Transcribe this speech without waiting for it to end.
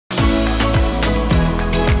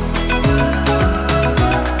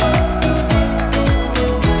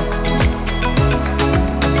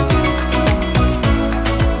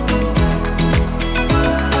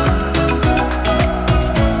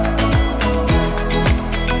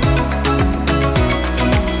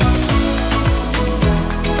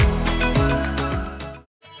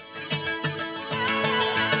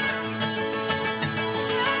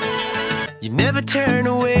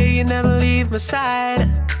side.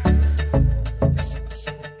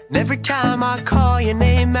 And every time I call your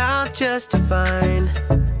name out just to find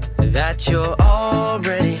that you're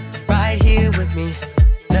already right here with me,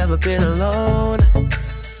 never been alone.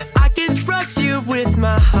 I can trust you with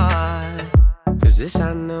my heart, 'cause this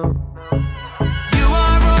I know. You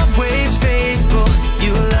are always faithful,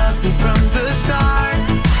 you love me from the start.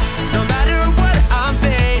 No matter what I'm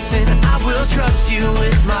facing, I will trust you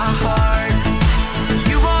with my heart.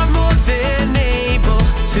 You are more than able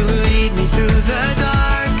to lead me through the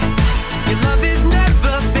dark. Your love is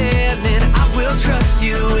never failing, I will trust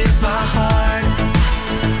you with my heart.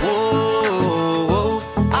 Whoa,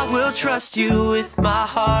 I will trust you with my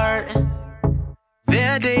heart.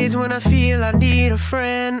 There are days when I feel I need a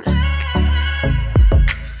friend,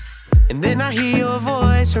 and then I hear your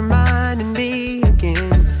voice reminding me again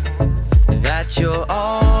that you're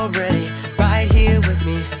already right here with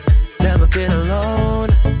me, never been alone.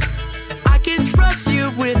 I can trust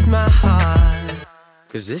you with my heart,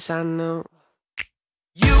 'cause this I know.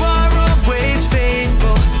 You are always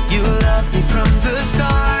faithful, you love me from the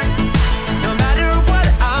start. No matter what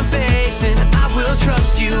I'm facing, I will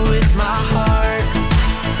trust you with my heart.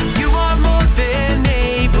 You are more than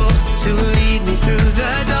able to lead me through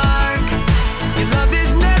the dark. Your love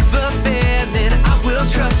is never failing, I will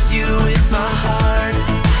trust you with my heart.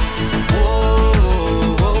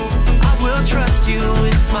 Whoa, I will trust you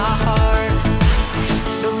with my heart.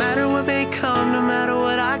 No matter what may come, no matter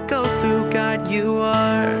what I go through, God, you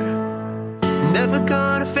are never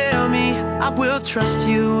gonna fail me, I will trust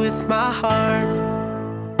you with my heart.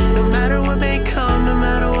 No matter what may come, no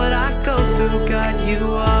matter what I go through, God,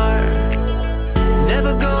 you are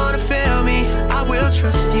never gonna fail me, I will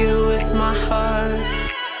trust you with my heart.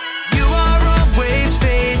 You are always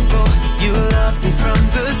faithful, you love me from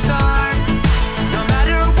the start. No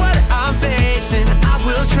matter what I'm facing, I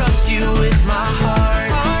will trust you with my heart.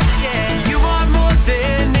 You are more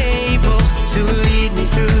than able to lead me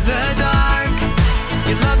through the dark.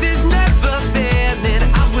 Your love is never failing,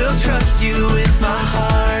 I will trust you with my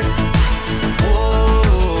heart.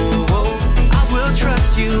 Whoa, I will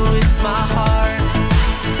trust you with my heart.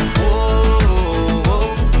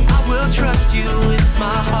 Whoa, I will trust you with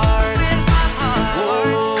my heart.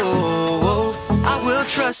 Whoa, I will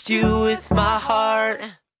trust you with my heart.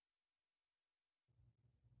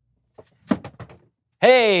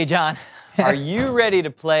 Hey, John. Are you ready to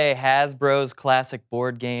play Hasbro's classic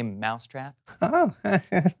board game Mousetrap? Oh.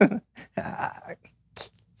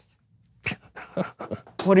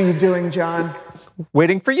 What are you doing, John?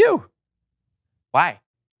 Waiting for you. Why?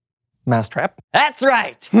 Mousetrap? That's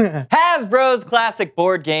right! Hasbro's classic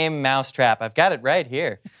board game Mousetrap. I've got it right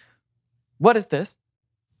here. What is this?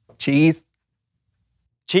 Cheese.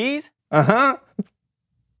 Cheese? Uh-huh.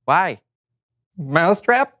 Why?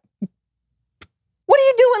 Mousetrap? What are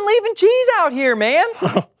you doing leaving cheese out here, man?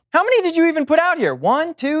 How many did you even put out here?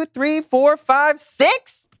 1, 2, 3, 4, 5,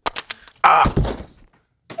 6?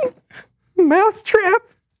 Mousetrap?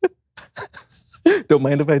 Don't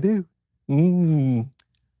mind if I do.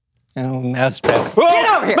 Oh, Mousetrap. Get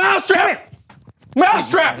over here! Mousetrap!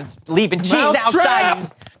 Mousetrap! It's leaving cheese Mousetrap! outside. You're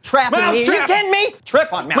just trapping me. Are you Mousetrap! kidding me?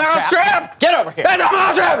 Trip on Mousetrap. Mousetrap! Get over here. That's a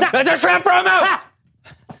mousetrap! Stop. That's a trap for a mouse! Ah.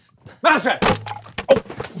 Mousetrap! Oh,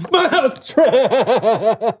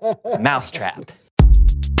 mousetrap! Mousetrap.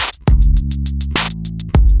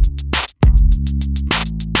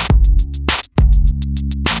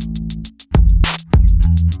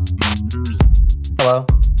 Hello,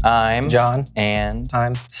 I'm John. And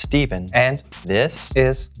I'm Steven. And This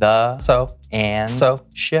is the so and so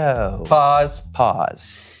show. pause.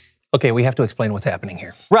 Pause. Okay, we have to explain what's happening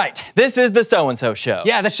here. Right. This is the So-and-So Show.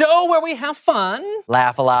 Yeah, the show where we have fun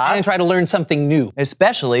Laugh a lot. and try to learn something new.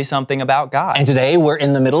 Especially something about God. And today we're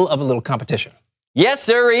in the middle of a little competition. Yes,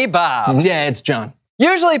 sirree, Bob. Yeah, it's John.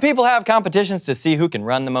 Usually people have competitions to see who can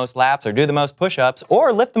run the most laps or do the most push-ups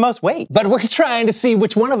or lift the most weight. But we're trying to see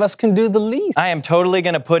which one of us can do the least. I am totally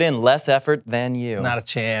gonna put in less effort than you. Not a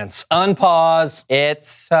chance. Unpause.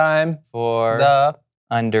 It's Time for the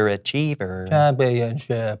Underachiever.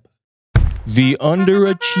 championship. The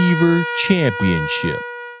Underachiever Championship.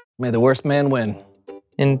 May the worst man win.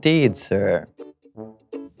 Indeed, sir.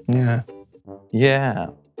 Yeah. Yeah.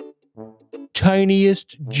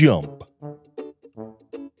 Tiniest jump.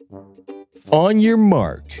 On your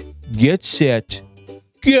mark, get set,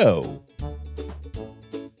 go.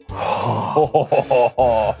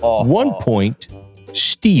 1 point,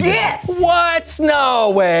 Steven. Yes! What? No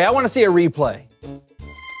way. I want to see a replay.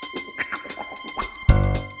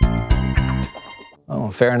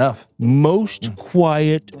 Oh, fair enough. Most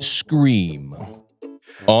quiet scream.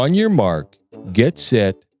 On your mark, get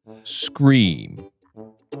set, scream.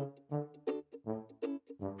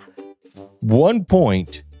 1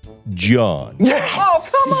 point, John. Oh,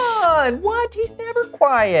 come on! What? He's never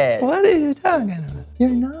quiet. What are you talking about? You're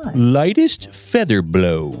not. Lightest feather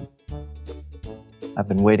blow. I've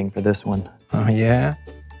been waiting for this one. Oh, yeah?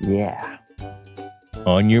 Yeah.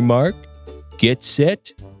 On your mark, get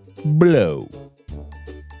set, blow.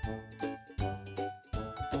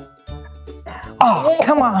 Oh,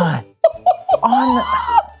 come on.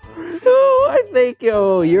 Oh, I think,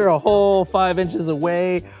 you're a whole 5 inches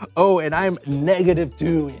away. Oh, and I'm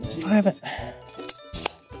 -2 inches.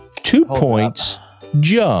 2 points,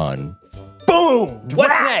 John. Boom!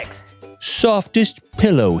 What's next? Softest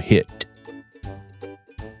pillow hit.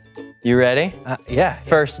 You ready? Yeah.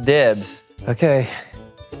 First dibs. Okay.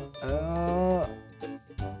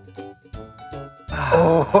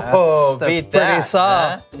 Oh, that's pretty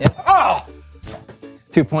soft. Huh? Yeah. Oh!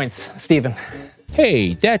 2 points, Steven.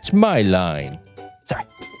 Hey, that's my line. Sorry.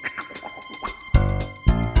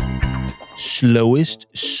 Slowest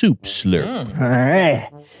soup slurp. All right.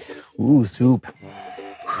 Ooh, soup.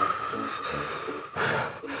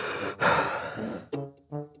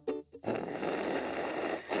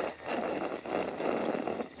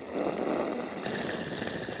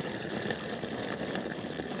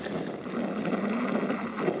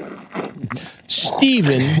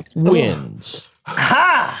 Steven wins.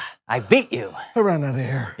 Ha! I beat you. I ran out of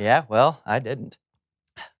air. Yeah, well, I didn't.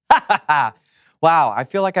 Wow, I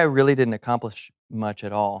feel like I really didn't accomplish much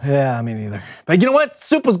at all. Yeah, me neither. But you know what?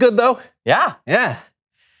 Soup was good, though. Yeah? Yeah.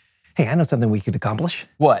 Hey, I know something we could accomplish.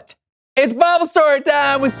 What? It's Bible story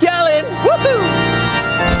time with Kellen. Woohoo!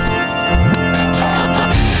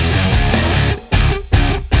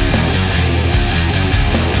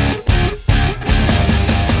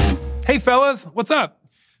 Hey fellas, what's up?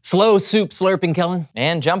 Slow soup slurping, Kellen.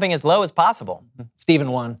 And jumping as low as possible.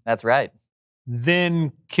 Steven won. That's right.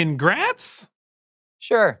 Then congrats.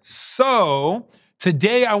 Sure. So,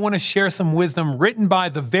 today I want to share some wisdom written by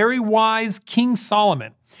the very wise King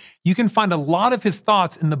Solomon. You can find a lot of his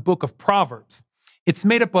thoughts in the book of Proverbs. It's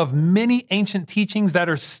made up of many ancient teachings that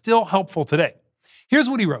are still helpful today. Here's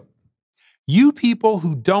what he wrote. You people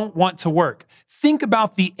who don't want to work, think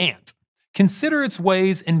about the ant. Consider its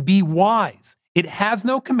ways and be wise. It has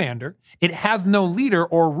no commander, it has no leader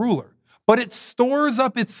or ruler, but it stores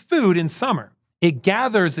up its food in summer. It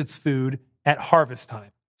gathers its food at harvest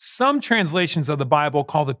time. Some translations of the Bible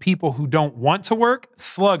call the people who don't want to work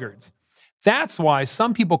sluggards. That's why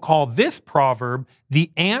some people call this proverb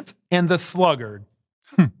the ant and the sluggard.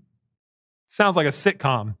 Sounds like a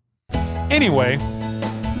sitcom. Anyway,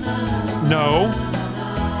 no,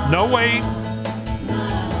 wait.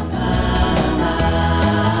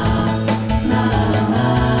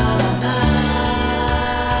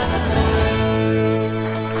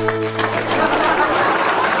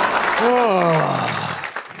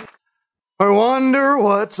 I wonder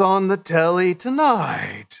what's on the telly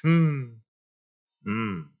tonight. But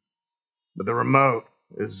the remote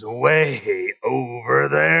is way over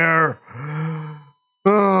there.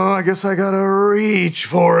 Oh, I guess I gotta reach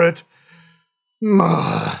for it.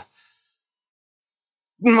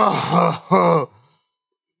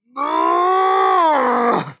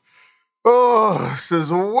 Oh, this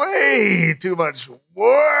is way too much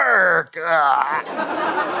work.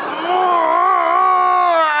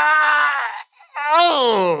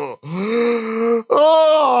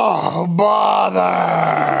 Oh,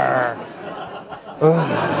 bother.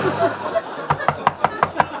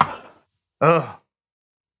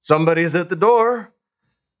 Somebody's at the door.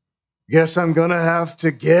 Guess I'm gonna have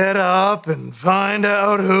to get up and find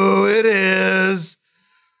out who it is.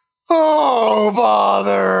 Oh,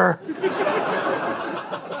 bother.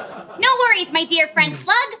 No worries, my dear friend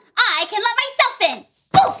Slug. I can let myself in.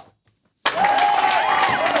 Poof!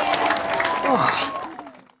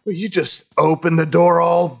 Well, you just opened the door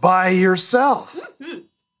all by yourself.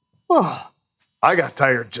 Oh, I got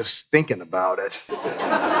tired just thinking about it.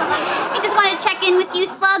 I just wanted to check in with you,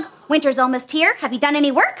 Slug. Winter's almost here. Have you done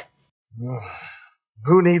any work?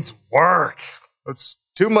 Who needs work? It's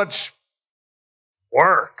too much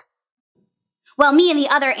work. Well, me and the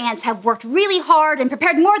other ants have worked really hard and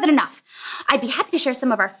prepared more than enough. I'd be happy to share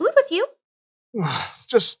some of our food with you.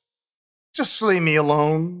 Just leave me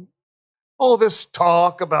alone. All this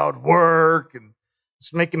talk about work and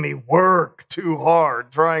it's making me work too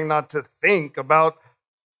hard, trying not to think about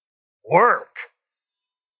work.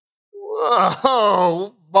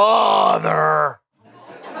 Oh, bother.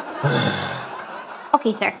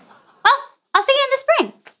 Okay, sir. Well, I'll see you in the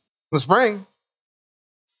spring. The spring?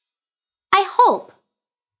 I hope.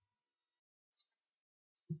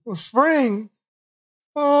 The spring?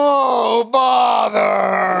 Oh, bother!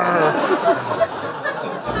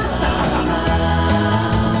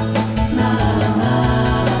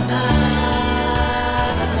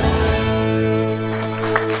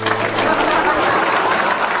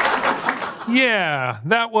 Yeah,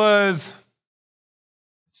 that was...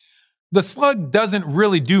 The slug doesn't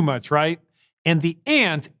really do much, right? And the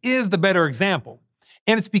ant is the better example.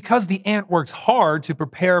 And it's because the ant works hard to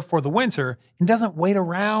prepare for the winter and doesn't wait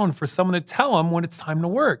around for someone to tell him when it's time to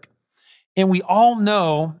work. And we all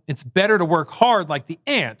know it's better to work hard like the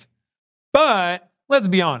ant. But let's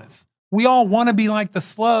be honest, we all want to be like the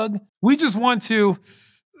slug. We just want to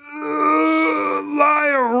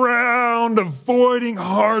lie around avoiding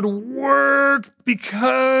hard work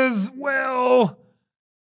because, well,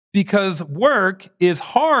 because work is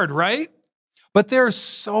hard, right? But there are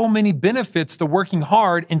so many benefits to working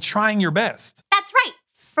hard and trying your best. That's right.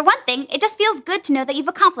 For one thing, it just feels good to know that you've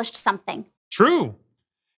accomplished something. True.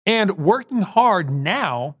 And working hard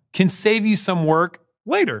now can save you some work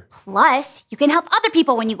later. Plus, you can help other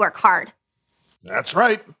people when you work hard. That's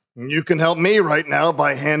right. You can help me right now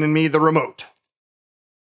by handing me the remote.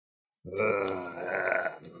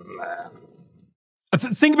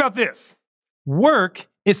 Think about this. Work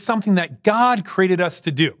is something that God created us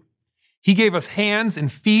to do. He gave us hands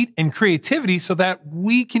and feet and creativity so that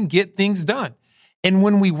we can get things done. And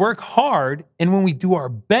when we work hard and when we do our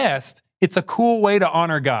best, it's a cool way to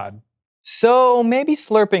honor God. So maybe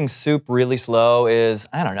slurping soup really slow is,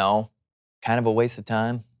 I don't know, kind of a waste of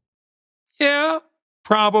time. Yeah,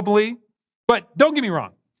 probably. But don't get me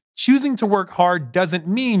wrong. Choosing to work hard doesn't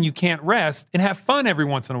mean you can't rest and have fun every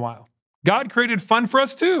once in a while. God created fun for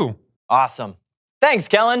us too. Awesome. Thanks,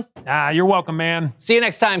 Kellen. You're welcome, man. See you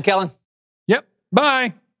next time, Kellen. Yep,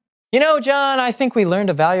 bye. You know, John, I think we learned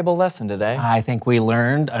a valuable lesson today. I think we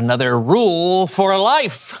learned another rule for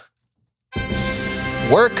life.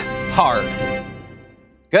 Work hard.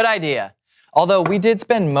 Good idea. Although we did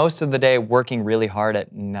spend most of the day working really hard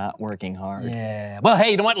at not working hard. Yeah. Well,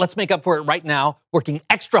 hey, you know what? Let's make up for it right now, working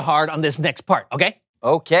extra hard on this next part, okay?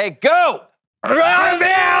 Okay, go!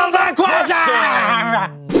 Reveal the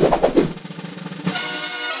question!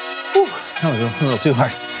 Whew, that was a little too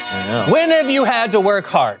hard. I know. When have you had to work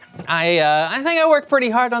hard? I think I worked pretty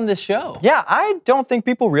hard on this show. Yeah, I don't think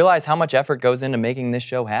people realize how much effort goes into making this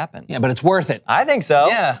show happen. Yeah, but it's worth it. I think so.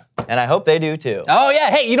 Yeah. And I hope they do too. Oh,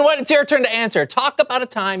 yeah. Hey, you know what? It's your turn to answer. Talk about a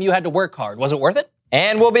time you had to work hard. Was it worth it?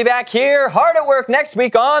 And we'll be back here, hard at work, next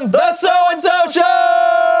week on The So-and-So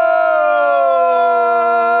Show!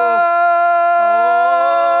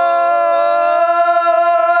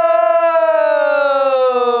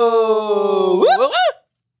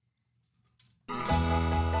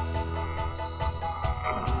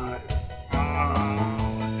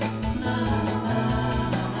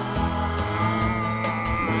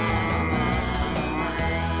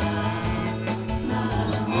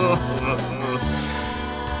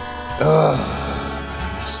 Ugh.